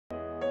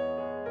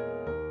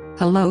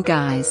Hello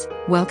guys,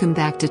 welcome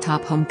back to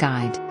Top Home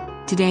Guide.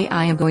 Today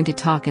I am going to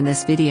talk in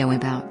this video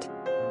about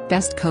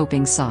best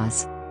coping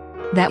saws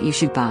that you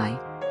should buy.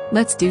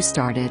 Let's do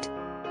started.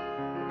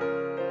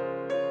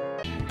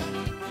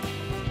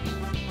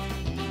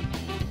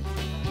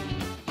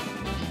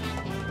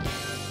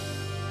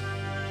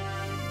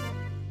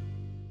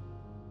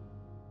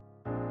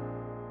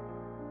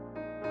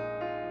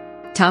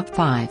 Top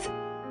 5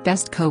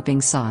 Best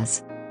Coping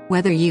Saws.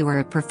 Whether you are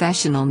a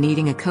professional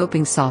needing a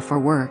coping saw for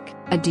work,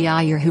 a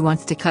DIYer who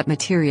wants to cut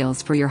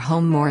materials for your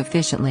home more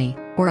efficiently,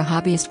 or a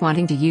hobbyist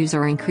wanting to use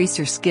or increase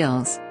your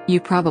skills, you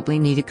probably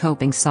need a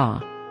coping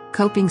saw.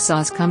 Coping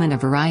saws come in a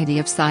variety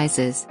of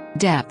sizes,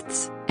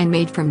 depths, and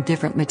made from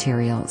different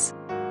materials.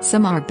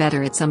 Some are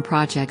better at some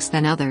projects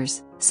than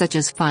others, such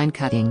as fine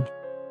cutting.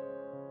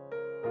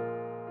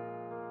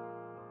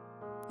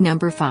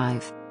 Number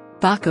 5.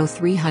 Baco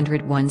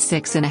 301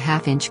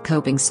 6.5-inch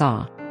Coping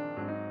Saw.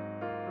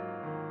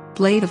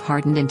 Blade of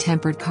hardened and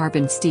tempered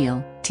carbon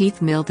steel, teeth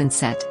milled and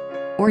set.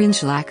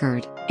 Orange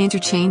lacquered,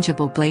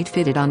 interchangeable blade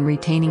fitted on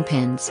retaining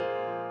pins.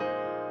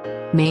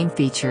 Main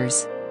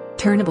features: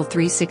 turnable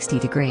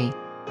 360-degree.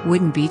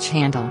 Wooden beech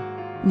handle.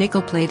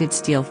 Nickel-plated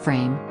steel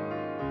frame.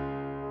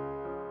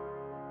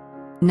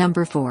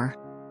 Number 4.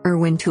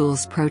 Irwin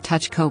Tools Pro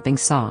Touch Coping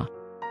Saw.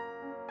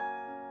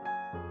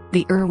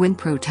 The Irwin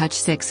Pro Touch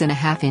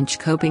 6.5-inch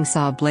coping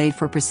saw blade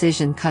for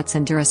precision cuts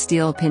and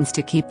Durasteel pins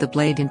to keep the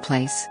blade in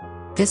place.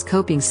 This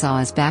coping saw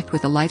is backed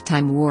with a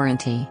lifetime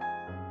warranty.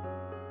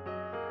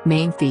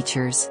 Main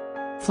features: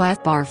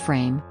 flat bar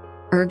frame,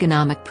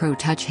 ergonomic Pro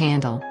Touch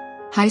handle,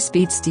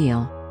 high-speed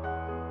steel.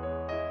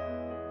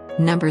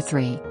 Number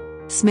 3.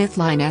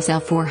 Smithline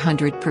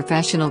SL400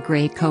 Professional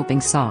Grade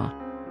Coping Saw.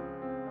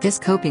 This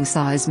coping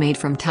saw is made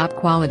from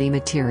top-quality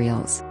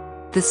materials.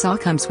 The saw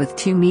comes with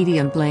 2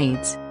 medium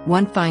blades,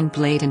 1 fine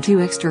blade and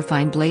 2 extra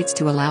fine blades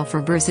to allow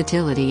for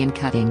versatility in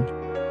cutting.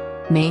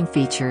 Main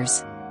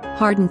features: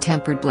 hardened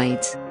tempered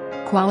blades,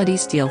 quality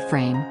steel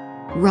frame,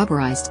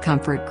 rubberized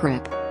comfort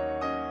grip.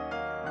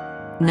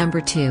 Number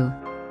 2.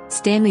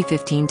 Stanley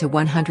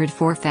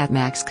 15-104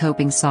 Fatmax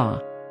Coping Saw.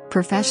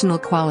 Professional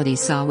quality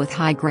saw with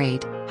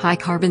high-grade,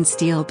 high-carbon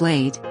steel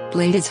blade.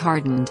 Blade is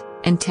hardened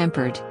and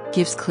tempered,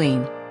 gives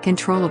clean,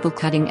 controllable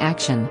cutting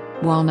action,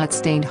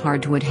 walnut-stained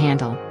hardwood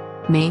handle.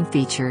 Main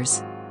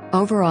features: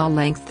 overall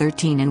length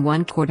 13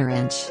 1/4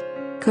 inch.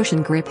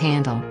 Cushion grip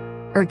handle.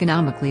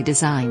 Ergonomically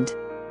designed.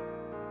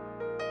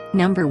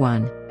 Number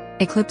 1.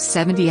 Eclipse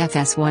 70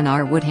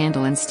 FS1R Wood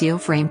Handle and Steel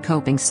Frame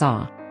Coping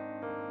Saw.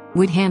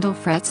 Wood handle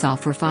fret saw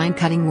for fine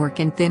cutting work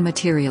in thin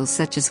materials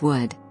such as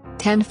wood.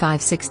 10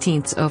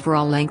 5/16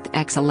 overall length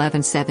x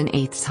 11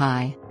 7/8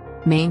 high.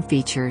 Main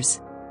features: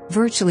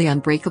 virtually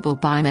unbreakable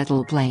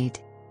bimetal blade.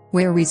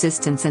 Wear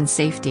resistance and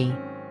safety.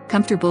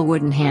 Comfortable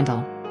wooden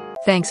handle.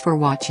 Thanks for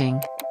watching.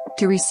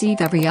 To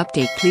receive every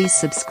update, please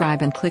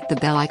subscribe and click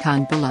the bell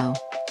icon below.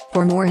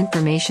 For more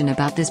information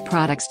about this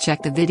products,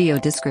 check the video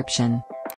description.